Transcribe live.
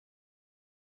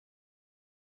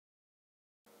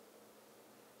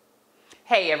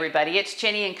Hey everybody, it's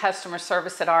Ginney in customer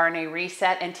service at RNA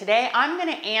Reset, and today I'm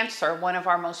going to answer one of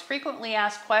our most frequently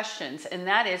asked questions, and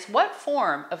that is, what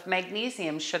form of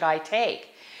magnesium should I take?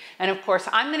 And of course,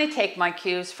 I'm going to take my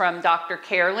cues from Dr.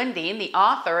 Carolyn Dean, the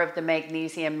author of The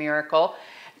Magnesium Miracle.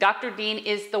 Dr. Dean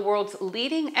is the world's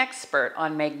leading expert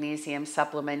on magnesium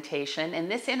supplementation, and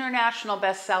this international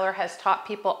bestseller has taught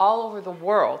people all over the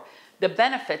world the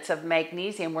benefits of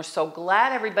magnesium. We're so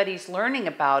glad everybody's learning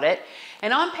about it.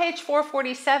 And on page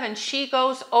 447, she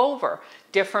goes over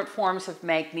different forms of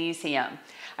magnesium.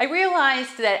 I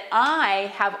realized that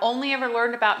I have only ever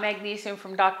learned about magnesium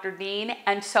from Dr. Dean,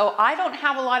 and so I don't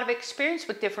have a lot of experience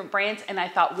with different brands, and I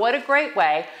thought, what a great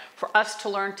way for us to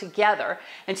learn together.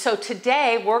 And so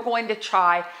today we're going to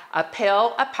try a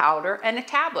pill, a powder, and a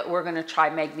tablet. We're going to try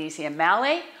Magnesium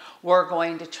Malate, we're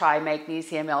going to try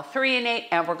Magnesium L-Threonate,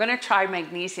 and we're going to try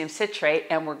Magnesium Citrate,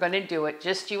 and we're going to do it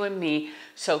just you and me.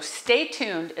 So stay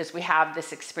tuned as we have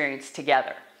this experience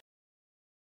together.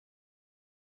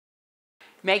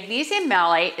 Magnesium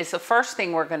Malate is the first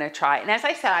thing we're going to try. And as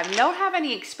I said, I don't have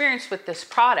any experience with this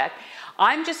product.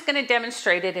 I'm just going to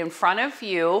demonstrate it in front of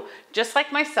you, just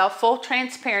like myself, full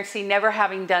transparency, never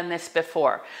having done this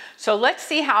before. So let's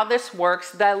see how this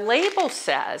works. The label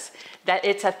says that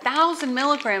it's 1,000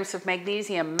 milligrams of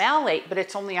magnesium malate, but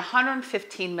it's only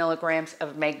 115 milligrams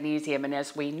of magnesium. And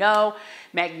as we know,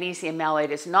 magnesium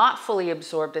malate is not fully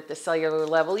absorbed at the cellular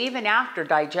level, even after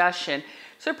digestion.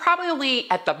 So probably only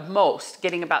at the most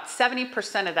getting about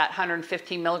 70% of that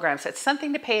 115 milligrams. That's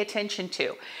something to pay attention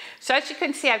to. So as you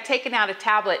can see, I've taken out a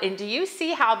tablet, and do you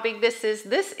see how big this is?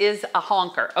 This is a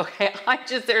honker, okay?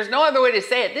 There's no other way to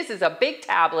say it. This is a big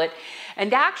tablet.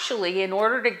 And actually, in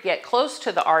order to get close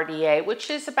to the RDA,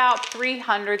 which is about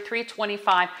 300,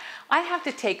 325, I have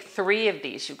to take 3 of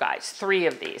these, you guys, 3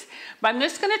 of these. But I'm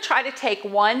just gonna try to take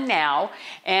one now.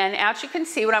 And as you can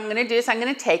see, what I'm gonna do is I'm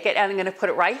gonna take it and I'm gonna put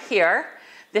it right here.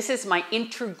 This is my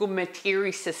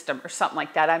integumentary system or something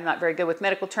like that. I'm not very good with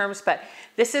medical terms, but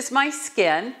this is my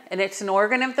skin, and it's an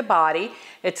organ of the body.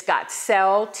 It's got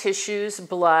cell, tissues,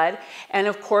 blood, and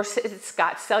of course it's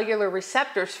got cellular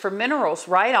receptors for minerals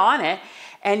right on it.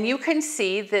 And you can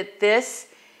see that this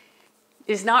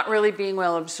is not really being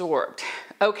well absorbed.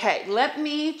 Okay, let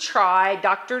me try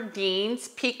Dr. Dean's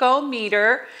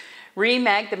picometer.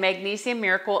 Remag, the Magnesium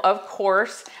Miracle, of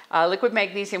course, liquid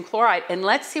magnesium chloride. And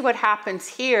let's see what happens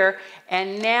here.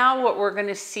 And now what we're going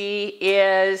to see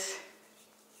is,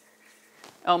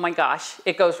 oh my gosh,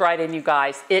 it goes right in, you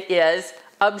guys. It is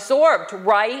absorbed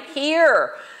right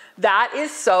here. That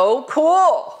is so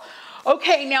cool.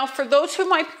 Okay, now for those who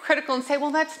might be critical and say,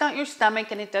 well, that's not your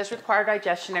stomach and it does require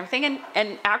digestion and everything.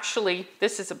 And actually,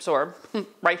 this is absorbed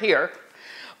right here.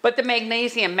 But the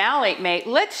magnesium malate, mate,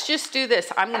 let's just do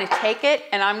this. I'm going to take it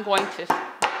and I'm going to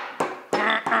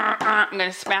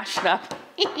smash it up.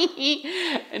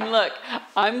 And look,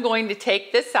 I'm going to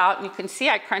take this out, and you can see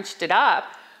I crunched it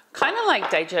up, kind of like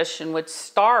digestion would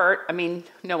start. I mean,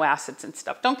 no acids and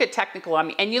stuff. Don't get technical on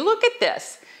me. And you look at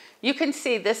this. You can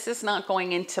see this is not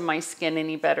going into my skin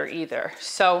any better either.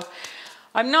 So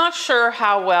I'm not sure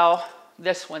how well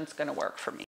this one's going to work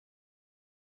for me.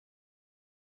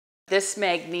 This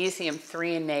magnesium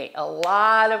threonate, a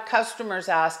lot of customers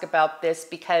ask about this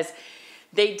because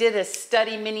they did a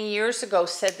study many years ago,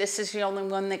 said this is the only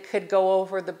one that could go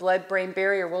over the blood-brain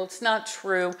barrier. Well, it's not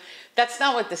true. That's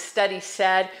not what the study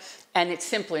said, and it's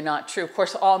simply not true. Of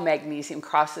course, all magnesium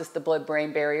crosses the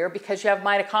blood-brain barrier because you have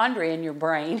mitochondria in your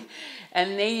brain,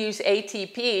 and they use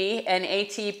ATP, and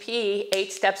ATP,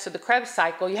 8 steps of the Krebs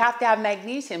cycle, you have to have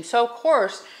magnesium. So, of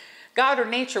course, God or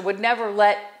nature would never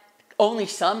let only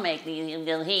some magnesium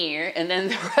go here, and then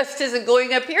the rest isn't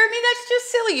going up here. I mean, that's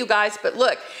just silly, you guys. But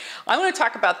look, I want to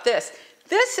talk about this.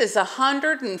 This is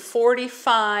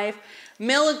 145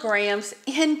 milligrams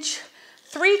in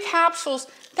 3 capsules.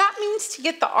 That means to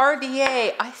get the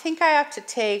RDA, I think I have to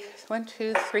take 1,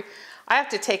 2, 3. I have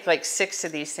to take like 6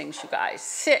 of these things, you guys.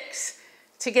 6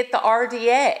 to get the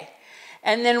RDA.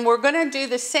 And then we're going to do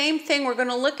the same thing. We're going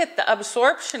to look at the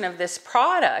absorption of this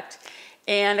product.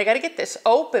 And I got to get this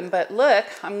open, but look,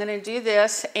 I'm going to do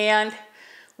this, and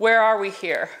where are we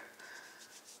here?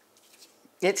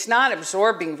 It's not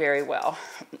absorbing very well.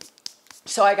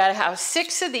 So I got to have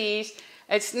 6 of these.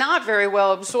 It's not very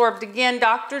well absorbed. Again,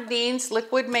 Dr. Dean's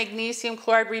liquid magnesium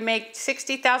chloride, we make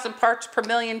 60,000 parts per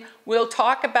million. We'll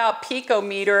talk about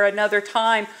picometer another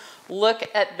time. Look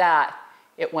at that.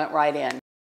 It went right in.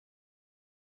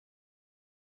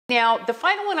 Now, the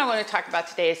final one I want to talk about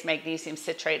today is magnesium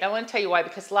citrate. I want to tell you why,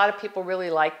 because a lot of people really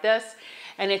like this,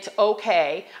 and it's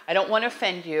okay. I don't want to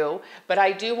offend you, but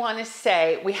I do want to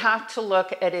say we have to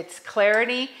look at its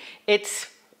clarity, its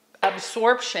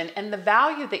absorption and the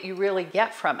value that you really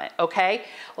get from it, okay?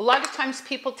 A lot of times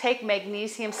people take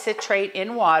magnesium citrate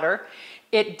in water.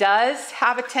 It does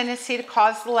have a tendency to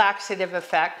cause the laxative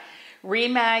effect.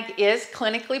 Remag is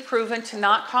clinically proven to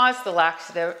not cause the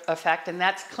laxative effect, and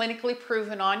that's clinically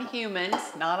proven on humans,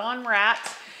 not on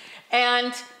rats.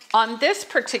 And on this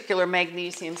particular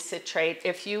magnesium citrate,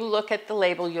 if you look at the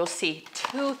label, you'll see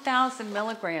 2,000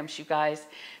 milligrams, you guys,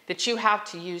 that you have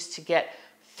to use to get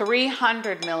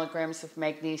 300 milligrams of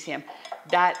magnesium.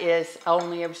 That is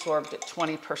only absorbed at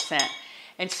 20%.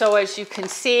 And so as you can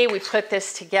see, we put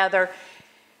this together.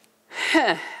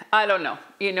 I don't know,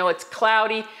 you know, it's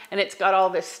cloudy and it's got all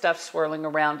this stuff swirling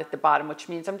around at the bottom, which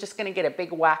means I'm just gonna get a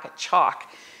big whack of chalk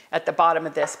at the bottom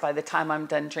of this by the time I'm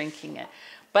done drinking it.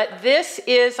 But this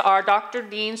is our Dr.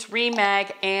 Dean's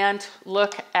Remag, and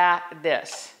look at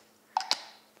this.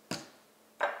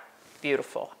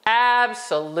 Beautiful,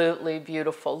 absolutely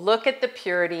beautiful. Look at the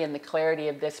purity and the clarity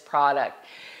of this product.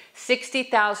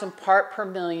 60,000 part per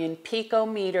million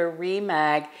picometer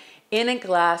Remag in a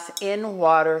glass, in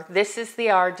water. This is the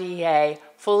RDA,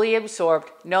 fully absorbed,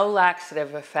 no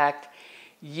laxative effect.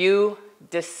 You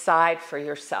decide for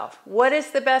yourself. What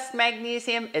is the best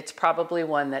magnesium? It's probably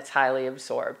one that's highly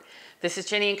absorbed. This is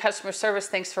Ginney in customer service.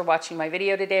 Thanks for watching my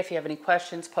video today. If you have any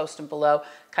questions, post them below.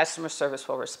 Customer service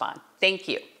will respond. Thank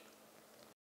you.